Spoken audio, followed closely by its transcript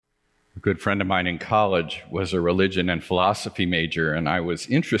good friend of mine in college was a religion and philosophy major, and I was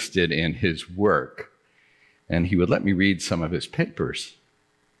interested in his work, and he would let me read some of his papers.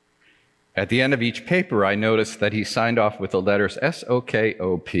 At the end of each paper, I noticed that he signed off with the letters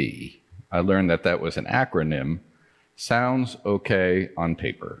S-O-K-O-P. I learned that that was an acronym, Sounds Okay on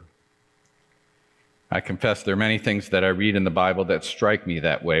Paper. I confess there are many things that I read in the Bible that strike me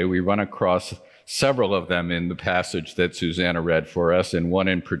that way. We run across several of them in the passage that Susanna read for us, and one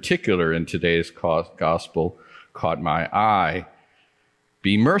in particular in today's gospel caught my eye.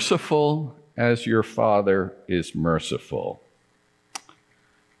 Be merciful as your Father is merciful.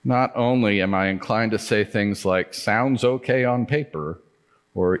 Not only am I inclined to say things like, sounds okay on paper,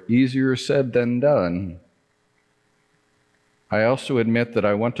 or easier said than done, I also admit that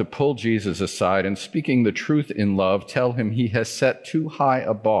I want to pull Jesus aside and, speaking the truth in love, tell him he has set too high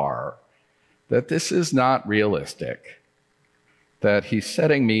a bar, that this is not realistic, that he's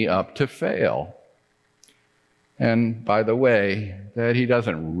setting me up to fail. And by the way, that he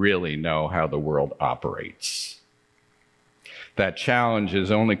doesn't really know how the world operates. That challenge is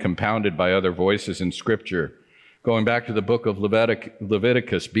only compounded by other voices in Scripture. Going back to the book of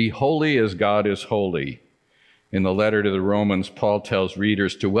Leviticus, be holy as God is holy. In the letter to the Romans, Paul tells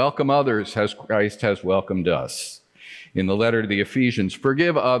readers to welcome others as Christ has welcomed us. In the letter to the Ephesians,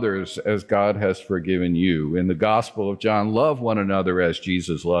 forgive others as God has forgiven you. In the Gospel of John, love one another as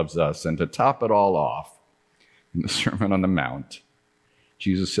Jesus loves us. And to top it all off, in the Sermon on the Mount,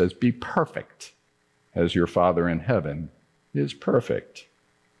 Jesus says, be perfect as your Father in heaven is perfect.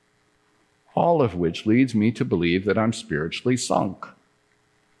 All of which leads me to believe that I'm spiritually sunk.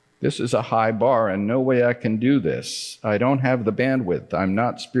 This is a high bar, and no way I can do this. I don't have the bandwidth. I'm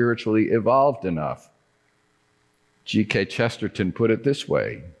not spiritually evolved enough. G.K. Chesterton put it this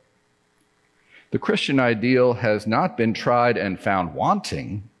way: the Christian ideal has not been tried and found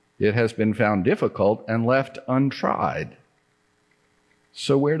wanting. It has been found difficult and left untried.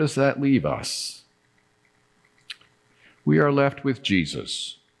 So where does that leave us? We are left with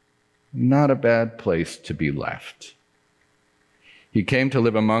Jesus. Not a bad place to be left. He came to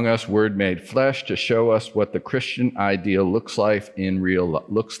live among us, Word made flesh, to show us what the Christian ideal looks like in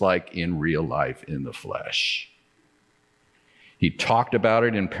real life in the flesh. He talked about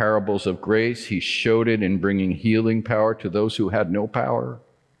it in parables of grace. He showed it in bringing healing power to those who had no power.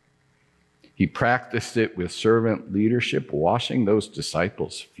 He practiced it with servant leadership, washing those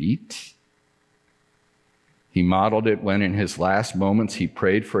disciples' feet. He modeled it when in his last moments he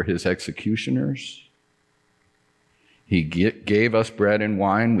prayed for his executioners. He gave us bread and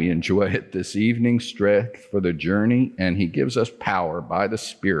wine. We enjoy it this evening, strength for the journey, and he gives us power by the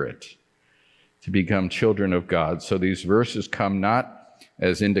Spirit to become children of God. So these verses come not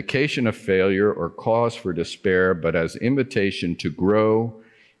as indication of failure or cause for despair, but as invitation to grow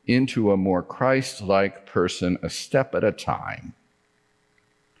into a more Christ-like person a step at a time.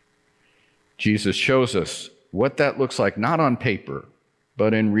 Jesus shows us what that looks like, not on paper,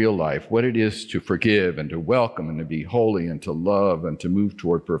 but in real life, what it is to forgive and to welcome and to be holy and to love and to move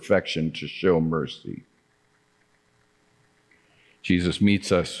toward perfection, to show mercy. Jesus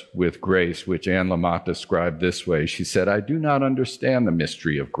meets us with grace, which Anne Lamott described this way. She said, I do not understand the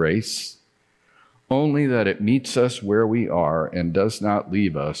mystery of grace, only that it meets us where we are and does not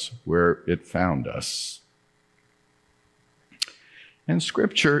leave us where it found us. And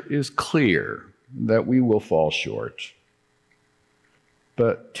Scripture is clear that we will fall short.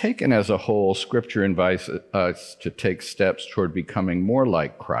 But taken as a whole, Scripture invites us to take steps toward becoming more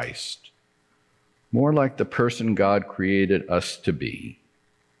like Christ, more like the person God created us to be.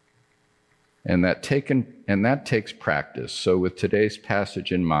 And that takes practice. So with today's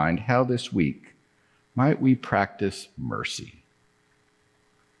passage in mind, how this week might we practice mercy?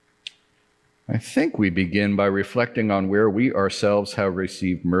 I think we begin by reflecting on where we ourselves have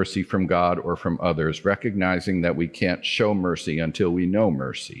received mercy from God or from others, recognizing that we can't show mercy until we know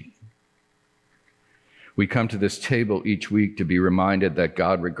mercy. We come to this table each week to be reminded that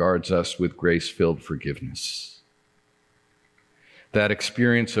God regards us with grace-filled forgiveness. That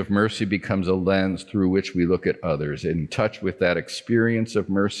experience of mercy becomes a lens through which we look at others. In touch with that experience of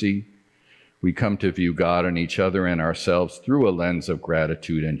mercy, we come to view God and each other and ourselves through a lens of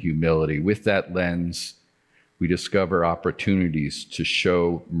gratitude and humility. With that lens, we discover opportunities to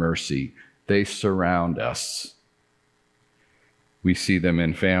show mercy. They surround us. We see them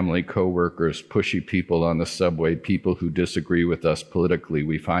in family, co-workers, pushy people on the subway, people who disagree with us politically.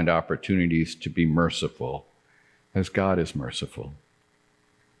 We find opportunities to be merciful, as God is merciful.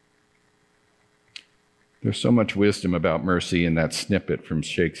 There's so much wisdom about mercy in that snippet from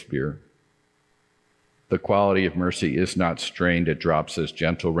Shakespeare. The quality of mercy is not strained. It drops as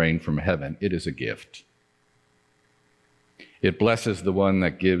gentle rain from heaven. It is a gift. It blesses the one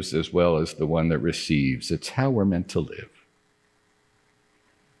that gives as well as the one that receives. It's how we're meant to live.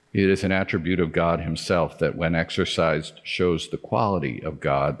 It is an attribute of God himself that, when exercised, shows the quality of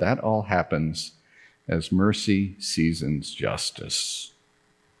God. That all happens as mercy seasons justice.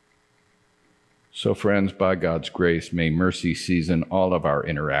 So, friends, by God's grace, may mercy season all of our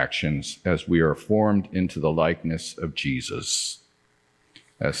interactions as we are formed into the likeness of Jesus,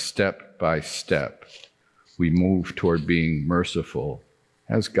 as step by step we move toward being merciful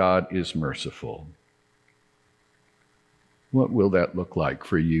as God is merciful. What will that look like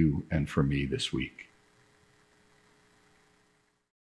for you and for me this week?